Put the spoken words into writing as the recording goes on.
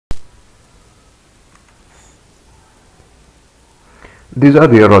These are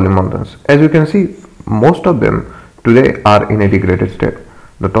the early mountains. As you can see, most of them today are in a degraded state.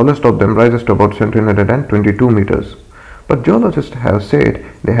 The tallest of them rises to about 1722 meters. But geologists have said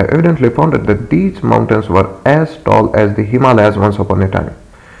they have evidently found that these mountains were as tall as the Himalayas once upon a time.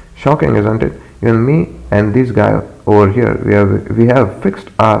 Shocking, isn't it? Even me and this guy over here, we have fixed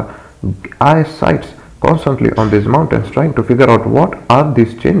our eyesights constantly on these mountains, trying to figure out what are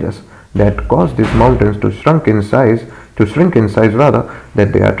these changes that cause these mountains to shrink in size rather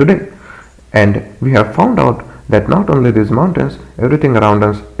that they are today. And we have found out that not only these mountains, everything around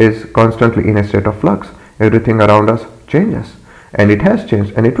us is constantly in a state of flux. Everything around us changes, and it has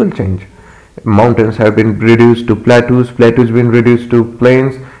changed and it will change. Mountains have been reduced to plateaus, plateaus been reduced to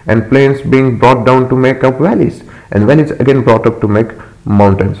plains, and plains being brought down to make up valleys, and valleys again brought up to make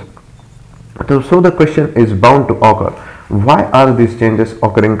mountains. So the question is bound to occur. Why are these changes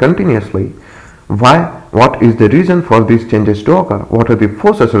occurring continuously? Why? What is the reason for these changes to occur? What are the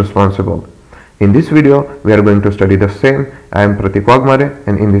forces responsible? In this video, we are going to study the same. I am Pratik Has Explained,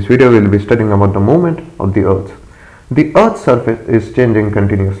 and in this video, we will be studying about the movement of the Earth. The Earth's surface is changing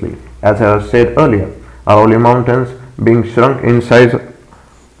continuously. As I have said earlier, our holy mountains being shrunk in size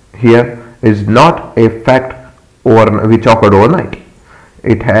here is not a fact which occurred overnight.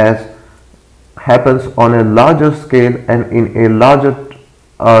 It happens on a larger scale and in a larger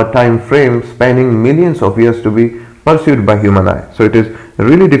time frame spanning millions of years to be pursued by human eye. So it is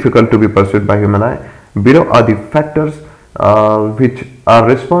really difficult to be pursued by human eye. Below are the factors which are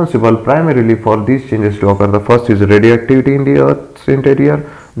responsible primarily for these changes to occur. The first is radioactivity in the Earth's interior.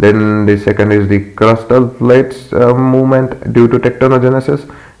 Then the second is the crustal plates movement due to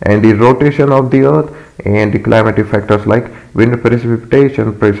tectonogenesis and the rotation of the Earth, and the climatic factors like wind,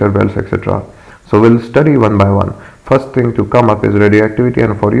 precipitation, pressure belts, etc. So we'll study one by one. First thing to come up is radioactivity,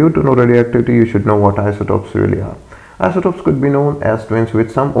 and for you to know radioactivity, you should know what isotopes really are. Isotopes could be known as twins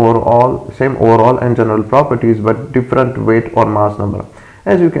with same overall and general properties but different weight or mass number.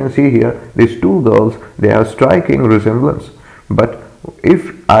 As you can see here, these two girls, they have striking resemblance. But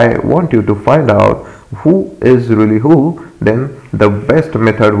if I want you to find out who is really who, then the best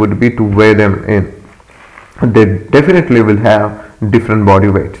method would be to weigh them in. They definitely will have different body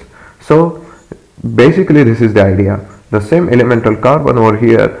weights. So basically this is the idea. The same elemental carbon over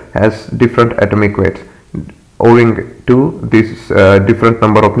here has different atomic weights owing to this different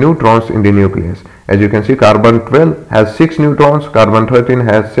number of neutrons in the nucleus. As you can see, carbon 12 has 6 neutrons, carbon 13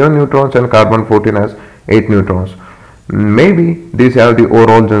 has 7 neutrons, and carbon 14 has 8 neutrons. Maybe these have the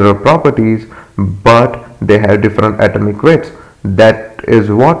overall general properties, but they have different atomic weights. That is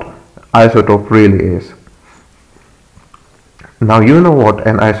what isotope really is. Now you know what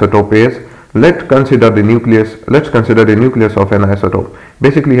an isotope is. Let's consider the nucleus of an isotope.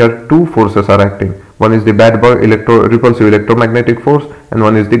 Basically here two forces are acting. One is the bad boy repulsive electromagnetic force, and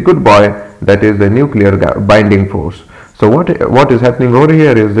one is the good boy, that is the nuclear binding force. So what is happening over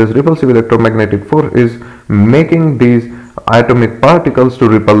here is this repulsive electromagnetic force is making these atomic particles to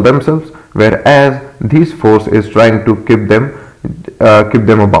repel themselves, whereas this force is trying to keep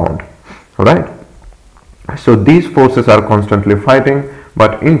them bound. Alright? So these forces are constantly fighting,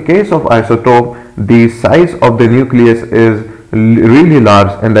 but in case of isotope, the size of the nucleus is really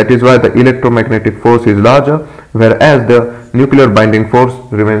large, and that is why the electromagnetic force is larger, whereas the nuclear binding force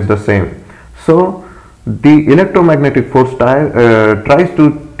remains the same. So the electromagnetic force tries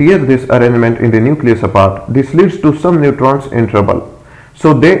to tear this arrangement in the nucleus apart. This leads to some neutrons in trouble.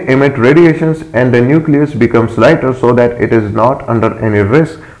 So they emit radiations, and the nucleus becomes lighter so that it is not under any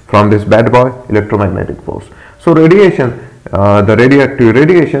risk from this bad boy electromagnetic force. So radiation, the radioactive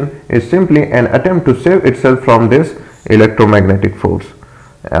radiation, is simply an attempt to save itself from this electromagnetic force.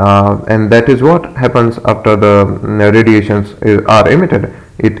 And that is what happens after the radiations are emitted.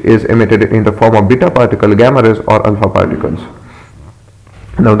 It is emitted in the form of beta particle, gamma rays, or alpha particles.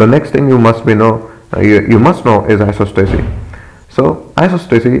 Now the next thing you must know is isostasy. So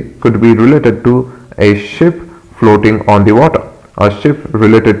isostasy could be related to a ship floating on the water, a ship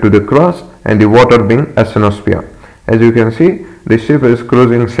related to the crust, and the water being asthenosphere. As you can see, the ship is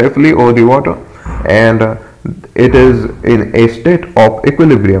cruising safely over the water, and it is in a state of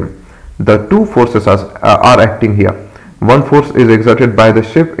equilibrium. The two forces are acting here. One force is exerted by the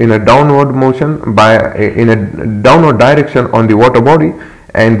ship in a downward motion in a downward direction on the water body,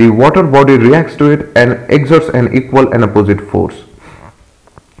 and the water body reacts to it and exerts an equal and opposite force.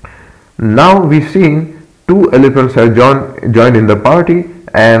 Now we've seen two elephants have joined in the party,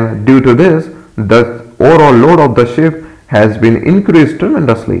 and due to this, the overall load of the ship has been increased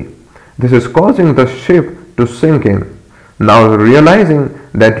tremendously. This is causing the ship to sink in. Now realizing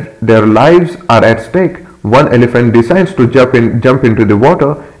that their lives are at stake, one elephant decides to jump into the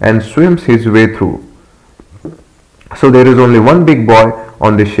water and swims his way through. So there is only one big boy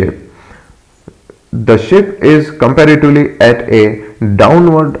on the ship. The ship is comparatively at a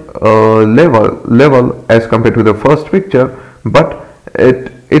downward level as compared to the first picture, but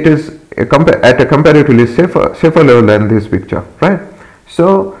it is at a comparatively safer level than this picture, right?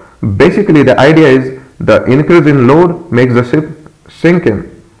 So basically the idea is the increase in load makes the ship sink in,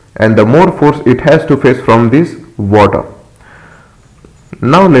 and the more force it has to face from this water.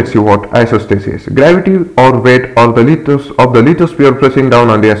 Now let's see what isostacy is. Gravity or weight of the lithosphere pressing down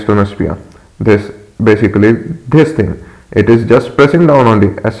on the asthenosphere. This thing. It is just pressing down on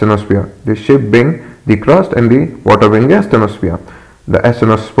the asthenosphere. The ship being the crust and the water being the asthenosphere. The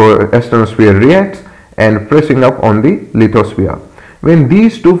asthenosphere reacts and pressing up on the lithosphere. When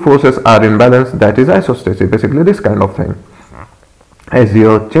these two forces are in balance, that is isostacy. Basically this kind of thing. As the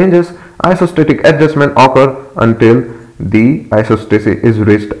earth changes, isostatic adjustment occur until the isostacy is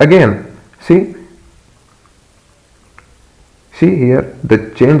reached again. See here,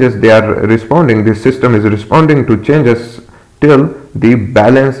 the changes they are responding, this system is responding to changes till the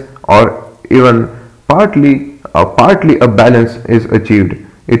balance or even partly a balance is achieved.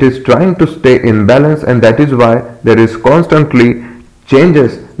 It is trying to stay in balance, and that is why there is constantly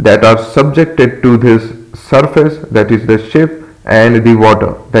changes that are subjected to this surface, that is the ship, and the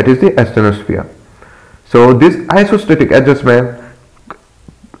water, that is the asthenosphere. So this isostatic adjustment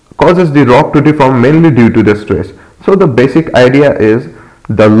causes the rock to deform mainly due to the stress. So the basic idea is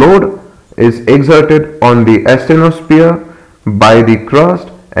the load is exerted on the asthenosphere by the crust,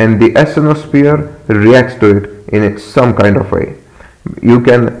 and the asthenosphere reacts to it in some kind of way. You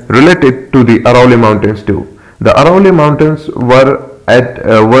can relate it to the Aravalli Mountains too. The Aravalli Mountains were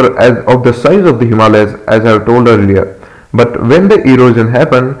of the size of the Himalayas, as I have told earlier. But when the erosion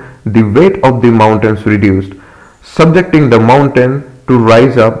happened, the weight of the mountains reduced, subjecting the mountain to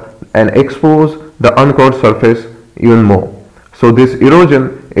rise up and expose the uncovered surface even more. So this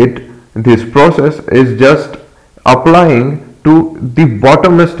erosion, this process is just applying to the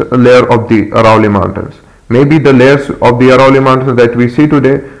bottommost layer of the Aravalli Mountains. Maybe the layers of the Aravalli Mountains that we see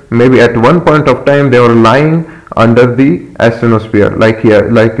today, maybe at one point of time they were lying under the asthenosphere, like here,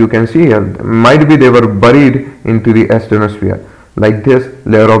 like you can see here. Might be they were buried into the asthenosphere, like this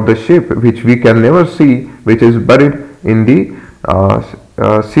layer of the ship, which we can never see, which is buried in the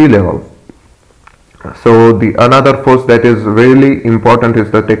sea level. So the another force that is really important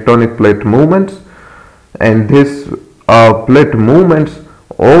is the tectonic plate movements, and this plate movements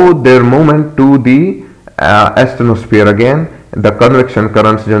owe their movement to the asthenosphere again. The convection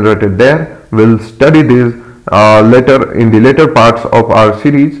currents generated there. We'll study these later in the later parts of our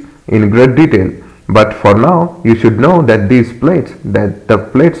series in great detail. But for now, you should know that these plates, that the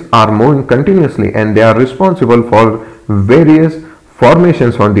plates are moving continuously, and they are responsible for various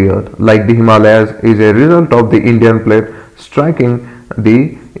formations on the earth, like the Himalayas is a result of the Indian plate striking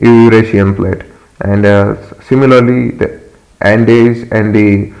the Eurasian plate, and similarly the Andes and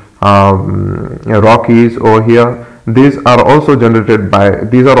the Rockies over here, these are also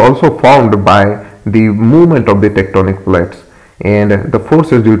formed by the movement of the tectonic plates. And the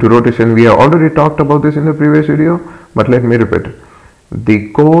forces due to rotation, we have already talked about this in the previous video, but let me repeat.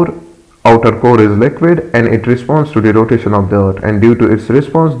 The outer core is liquid, and it responds to the rotation of the earth, and due to its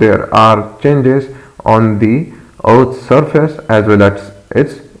response there are changes on the earth's surface as well as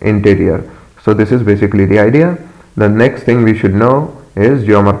its interior. So this is basically the idea. The next thing we should know is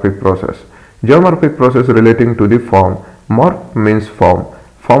geomorphic process. Geomorphic process relating to the form. Morph means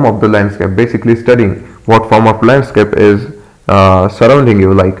form of the landscape, basically studying what form of landscape is surrounding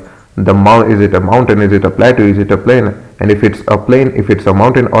you, like is it a mountain, is it a plateau, is it a plain, and if it's a plain, if it's a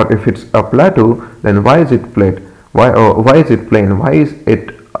mountain, or if it's a plateau, then why is it plain, why is it plain, why is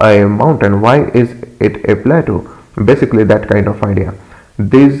it a mountain, why is it a plateau, basically that kind of idea.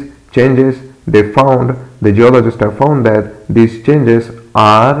 These changes the geologists have found that these changes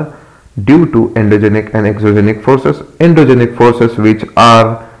are due to endogenic and exogenic forces. Endogenic forces which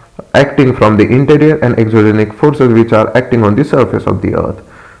are acting from the interior, and exogenic forces which are acting on the surface of the earth.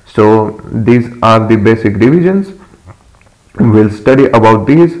 So these are the basic divisions. We'll study about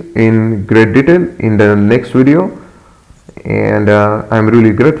these in great detail in the next video, and I'm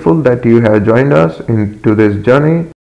really grateful that you have joined us into this journey.